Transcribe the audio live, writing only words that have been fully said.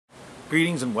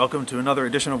Greetings and welcome to another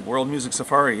edition of World Music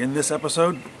Safari. In this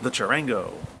episode, the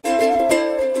Charango.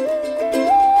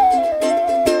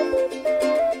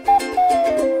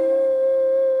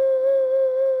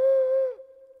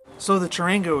 So the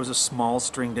charango is a small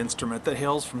stringed instrument that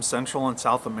hails from Central and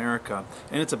South America,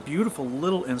 and it's a beautiful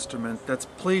little instrument that's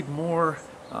played more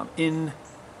in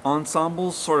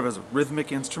ensembles, sort of as a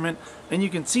rhythmic instrument, and you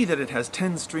can see that it has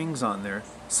 10 strings on there,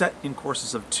 set in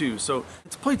courses of 2. So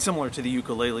it's played similar to the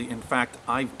ukulele. In fact,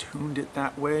 I've tuned it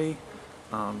that way,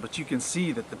 but you can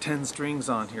see that the 10 strings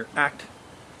on here act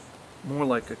more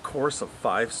like a course of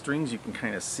 5 strings. You can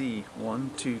kind of see 1,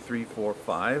 2, 3, 4,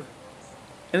 5.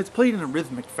 And it's played in a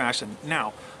rhythmic fashion.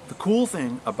 Now, the cool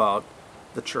thing about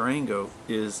the charango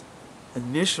is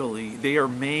initially they are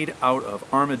made out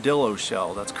of armadillo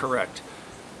shell. That's correct.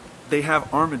 They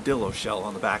have armadillo shell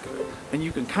on the back of it. And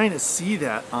you can kind of see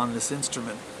that on this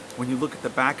instrument. When you look at the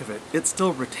back of it, it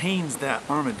still retains that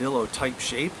armadillo type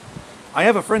shape. I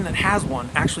have a friend that has one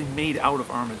actually made out of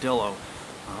armadillo,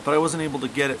 but I wasn't able to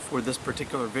get it for this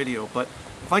particular video. But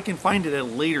if I can find it at a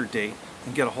later date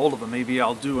and get a hold of it, maybe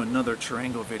I'll do another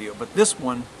charango video. But this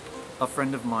one, a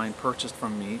friend of mine purchased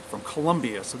from me from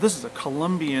Colombia. So this is a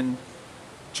Colombian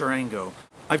charango.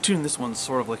 I've tuned this one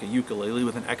sort of like a ukulele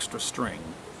with an extra string.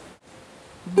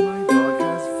 My dog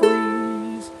has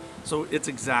fleas. So it's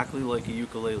exactly like a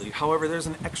ukulele. However, there's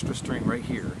an extra string right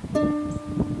here.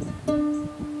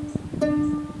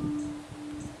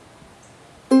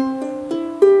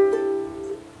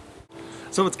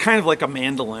 So it's kind of like a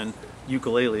mandolin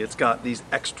ukulele. It's got these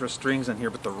extra strings in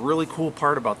here, but the really cool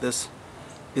part about this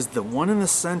is the one in the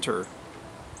center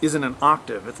isn't an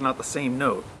octave. It's not the same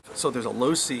note. So there's a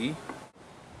low C,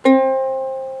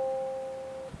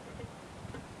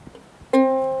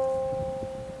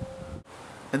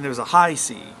 and there's a high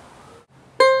C.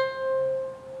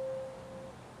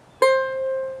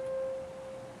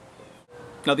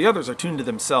 Now the others are tuned to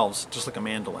themselves, just like a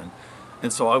mandolin.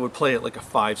 And so I would play it like a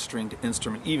 5-stringed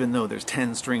instrument, even though there's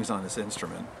 10 strings on this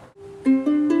instrument.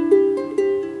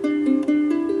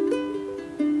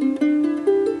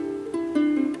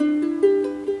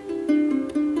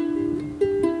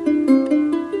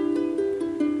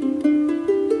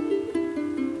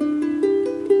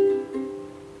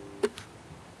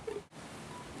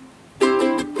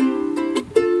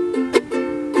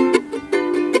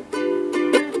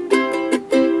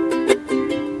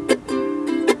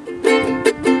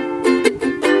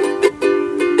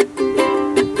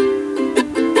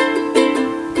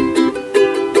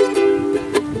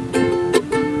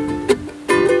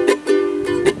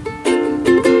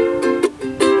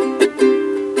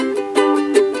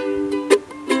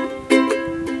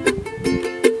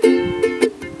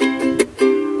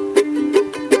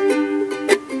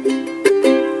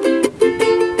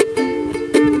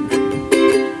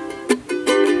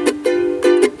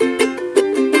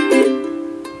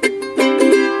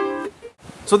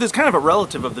 So there's kind of a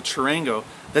relative of the charango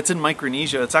that's in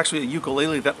Micronesia. It's actually a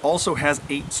ukulele that also has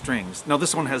 8 strings. Now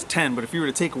this one has 10, but if you were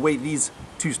to take away these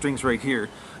 2 strings right here,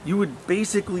 you would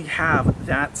basically have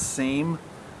that same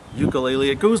ukulele.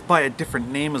 It goes by a different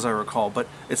name as I recall, but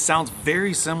it sounds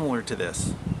very similar to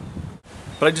this.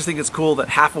 But I just think it's cool that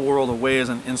half a world away is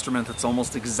an instrument that's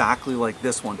almost exactly like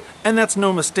this one. And that's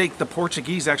no mistake, the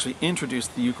Portuguese actually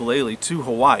introduced the ukulele to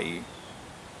Hawaii.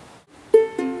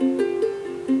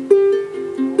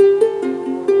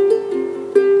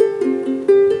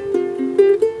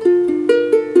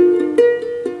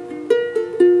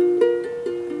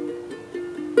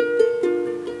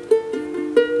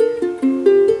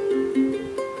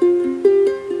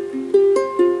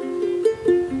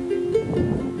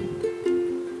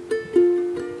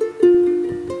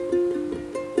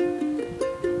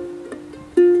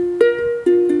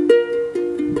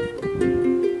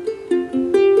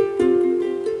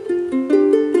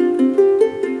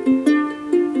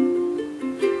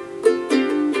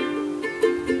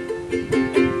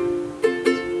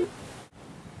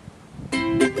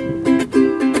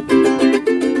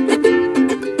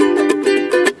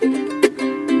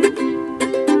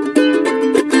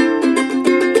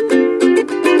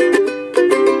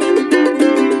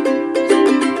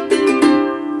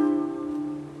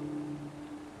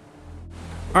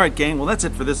 Alright gang, well that's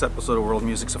it for this episode of World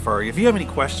Music Safari. If you have any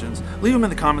questions, leave them in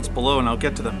the comments below and I'll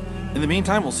get to them. In the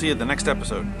meantime, we'll see you at the next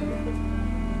episode.